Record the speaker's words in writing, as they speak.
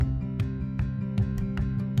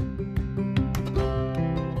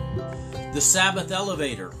The Sabbath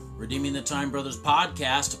Elevator, Redeeming the Time Brothers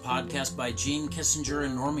podcast, a podcast by Gene Kissinger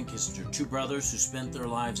and Norman Kissinger, two brothers who spent their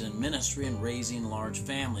lives in ministry and raising large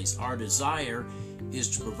families. Our desire is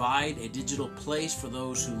to provide a digital place for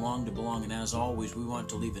those who long to belong, and as always, we want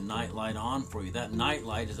to leave a nightlight on for you. That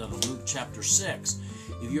nightlight is out of Luke chapter 6.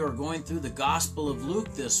 If you are going through the Gospel of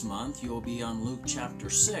Luke this month, you will be on Luke chapter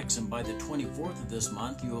 6, and by the 24th of this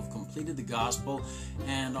month, you have completed the Gospel,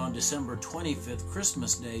 and on December 25th,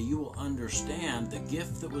 Christmas Day, you will understand the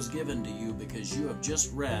gift that was given to you because you have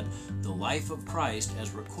just read the life of Christ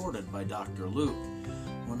as recorded by Dr. Luke.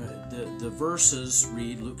 The verses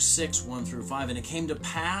read Luke 6, 1 through 5. And it came to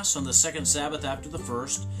pass on the second Sabbath after the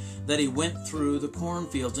first that he went through the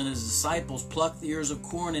cornfields, and his disciples plucked the ears of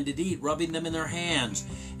corn and did eat, rubbing them in their hands.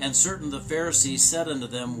 And certain of the Pharisees said unto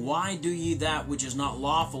them, Why do ye that which is not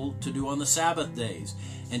lawful to do on the Sabbath days?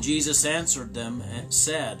 And Jesus answered them and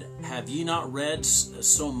said, Have ye not read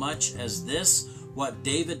so much as this? What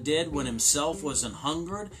David did when himself was an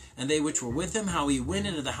hungered, and they which were with him, how he went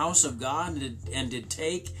into the house of God and did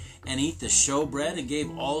take and eat the showbread, and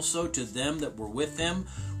gave also to them that were with him,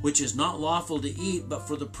 which is not lawful to eat, but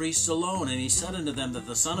for the priests alone. And he said unto them that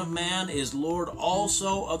the Son of Man is Lord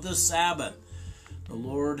also of the Sabbath. The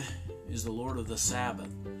Lord is the Lord of the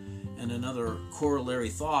Sabbath. And another corollary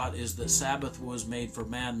thought is that Sabbath was made for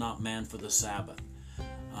man, not man for the Sabbath.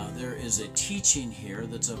 There is a teaching here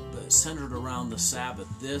that's centered around the Sabbath.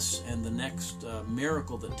 This and the next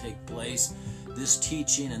miracle that take place, this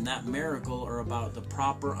teaching and that miracle are about the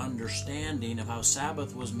proper understanding of how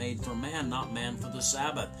Sabbath was made for man, not man for the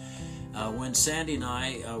Sabbath. When Sandy and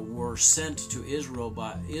I were sent to Israel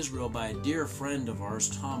by a dear friend of ours,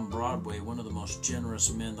 Tom Broadway, one of the most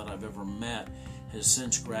generous men that I've ever met, has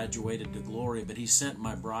since graduated to glory, but he sent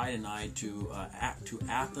my bride and I to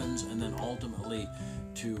Athens and then ultimately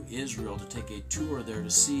to Israel to take a tour there to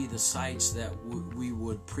see the sites that we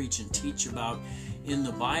would preach and teach about in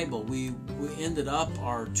the Bible. We ended up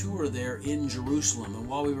our tour there in Jerusalem, and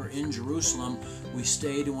while we were in Jerusalem, we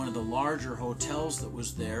stayed in one of the larger hotels that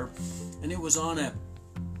was there, and it was on a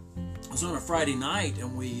Friday night,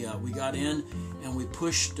 and we got in and we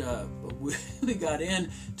pushed we got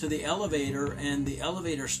in to the elevator, and the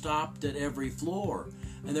elevator stopped at every floor.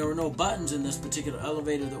 And there were no buttons in this particular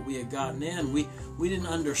elevator that we had gotten in. We didn't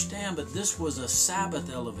understand, but this was a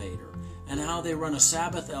Sabbath elevator. And how they run a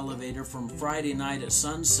Sabbath elevator from Friday night at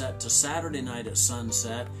sunset to Saturday night at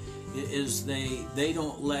sunset is they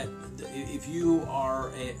don't let, if you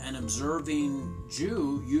are an observing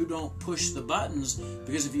Jew, you don't push the buttons,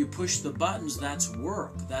 because if you push the buttons, that's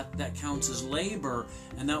work. That counts as labor,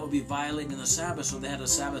 and that would be violating the Sabbath, so they had a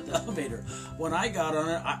Sabbath elevator. When I got on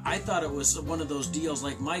it, I thought it was one of those deals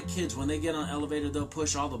like my kids, when they get on an elevator, they'll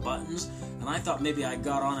push all the buttons, and I thought maybe I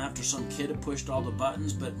got on after some kid had pushed all the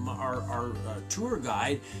buttons, but our tour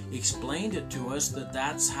guide explained it to us that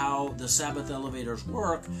that's how the Sabbath elevators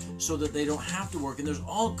work, so that they don't have to work. And there's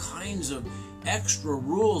all kinds of extra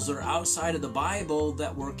rules that are outside of the Bible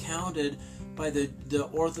that were counted by the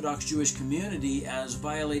Orthodox Jewish community as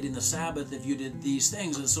violating the Sabbath if you did these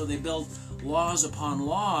things. And so they built laws upon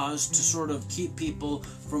laws to sort of keep people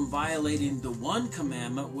from violating the one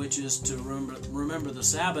commandment, which is to remember the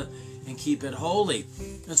Sabbath and keep it holy.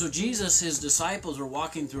 And so Jesus, his disciples, are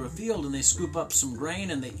walking through a field, and they scoop up some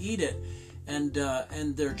grain and they eat it. And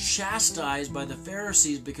they're chastised by the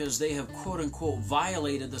Pharisees because they have, quote-unquote,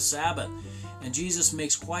 violated the Sabbath. And Jesus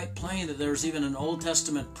makes quite plain that there's even an Old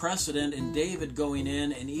Testament precedent in David going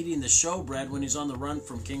in and eating the showbread when he's on the run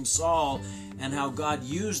from King Saul, and how God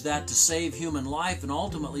used that to save human life and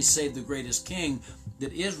ultimately save the greatest king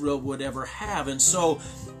that Israel would ever have. And so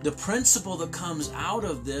the principle that comes out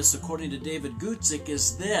of this, according to David Guzik,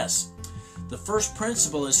 is this. The first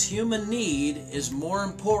principle is human need is more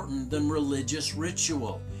important than religious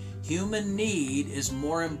ritual. Human need is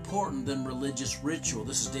more important than religious ritual.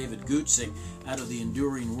 This is David Guzik out of the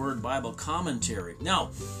Enduring Word Bible Commentary.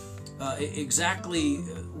 Now,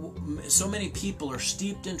 so many people are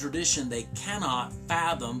steeped in tradition, they cannot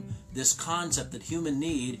fathom this concept that human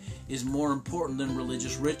need is more important than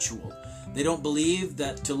religious ritual. They don't believe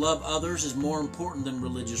that to love others is more important than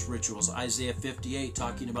religious rituals. Isaiah 58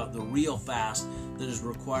 talking about the real fast that is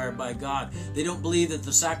required by God. They don't believe that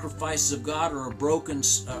the sacrifices of God are a broken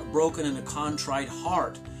and a contrite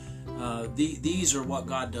heart. These are what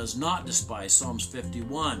God does not despise, Psalms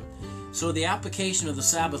 51. So the application of the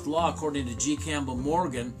Sabbath law, according to G. Campbell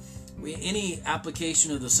Morgan, any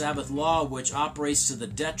application of the Sabbath law which operates to the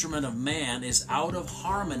detriment of man is out of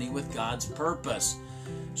harmony with God's purpose.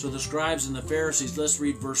 So the scribes and the Pharisees, let's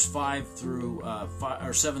read verse 7 through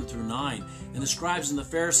 9. And the scribes and the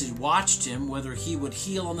Pharisees watched him whether he would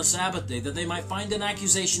heal on the Sabbath day, that they might find an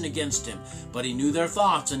accusation against him. But he knew their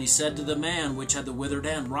thoughts, and he said to the man which had the withered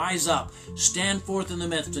hand, Rise up, stand forth in the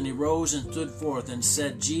midst. And he rose and stood forth, and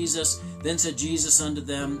said Jesus unto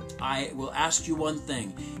them, I will ask you one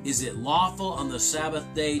thing. Is it lawful on the Sabbath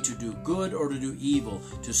day to do good or to do evil,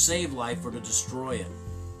 to save life or to destroy it?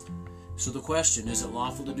 So the question, is it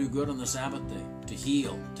lawful to do good on the Sabbath day, to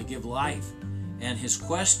heal, to give life? And his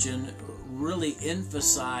question really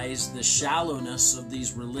emphasized the shallowness of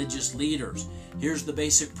these religious leaders. Here's the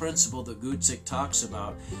basic principle that Guzik talks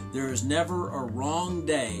about. There is never a wrong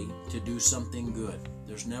day to do something good.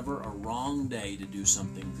 There's never a wrong day to do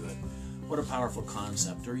something good. What a powerful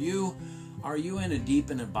concept. Are you in a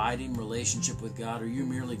deep and abiding relationship with God, or are you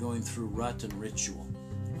merely going through rut and ritual?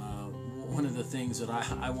 One of the things that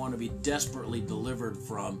I want to be desperately delivered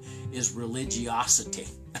from is religiosity.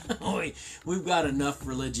 We've got enough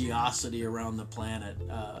religiosity around the planet.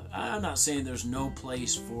 I'm not saying there's no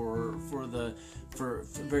place for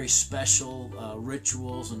very special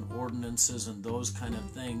rituals and ordinances and those kind of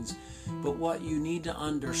things. But what you need to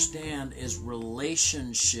understand is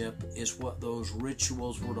relationship is what those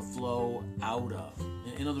rituals were to flow out of.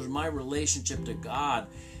 In other words, my relationship to God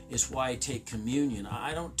is why I take communion.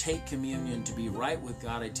 I don't take communion to be right with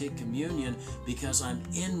God. I take communion because I'm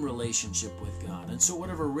in relationship with God. And so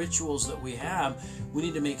whatever rituals that we have, we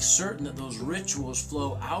need to make certain that those rituals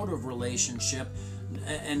flow out of relationship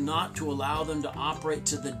and not to allow them to operate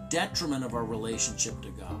to the detriment of our relationship to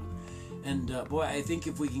God. And boy, I think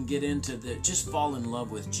if we can get into just fall in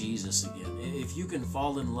love with Jesus again. If you can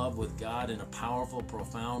fall in love with God in a powerful,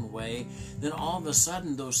 profound way, then all of a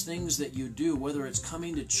sudden those things that you do, whether it's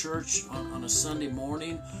coming to church on a Sunday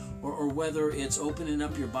morning, or whether it's opening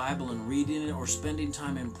up your Bible and reading it, or spending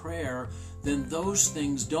time in prayer, then those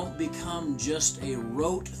things don't become just a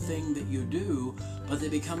rote thing that you do, but they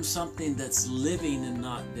become something that's living and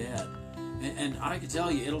not dead. And I can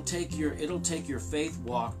tell you, it'll take your faith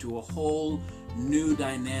walk to a whole new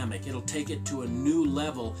dynamic. It'll take it to a new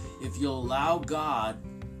level if you'll allow God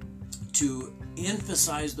to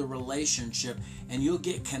emphasize the relationship, and you'll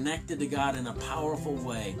get connected to God in a powerful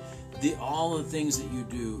way. All the things that you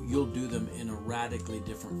do, you'll do them in a radically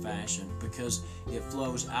different fashion because it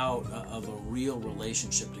flows out of a real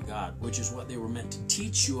relationship to God, which is what they were meant to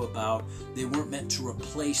teach you about. They weren't meant to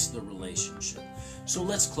replace the relationship. So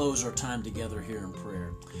let's close our time together here in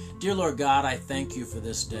prayer. Dear Lord God, I thank you for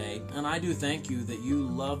this day, and I do thank you that you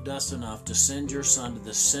loved us enough to send your Son to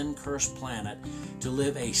this sin-cursed planet to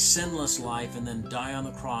live a sinless life and then die on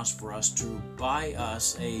the cross for us, to buy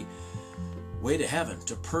us a way to heaven,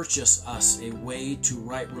 to purchase us a way to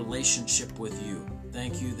right relationship with you.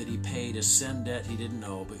 Thank you that he paid a sin debt he didn't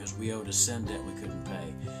owe because we owed a sin debt we couldn't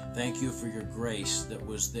pay. Thank you for your grace that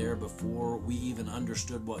was there before we even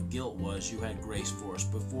understood what guilt was. You had grace for us.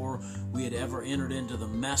 Before we had ever entered into the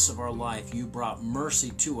mess of our life, you brought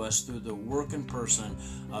mercy to us through the work and person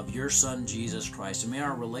of your Son, Jesus Christ. And may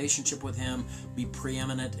our relationship with him be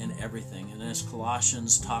preeminent in everything. And as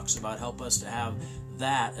Colossians talks about, help us to have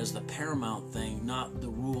that as the paramount thing, not the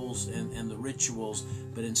rules and the rituals,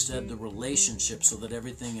 but instead the relationship, so that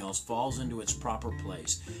everything else falls into its proper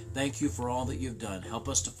place. Thank you for all that you've done. Help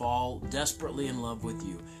us to fall desperately in love with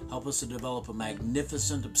you. Help us to develop a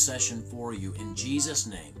magnificent obsession for you. In Jesus'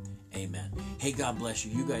 name, amen. Hey, God bless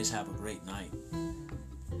you. You guys have a great night.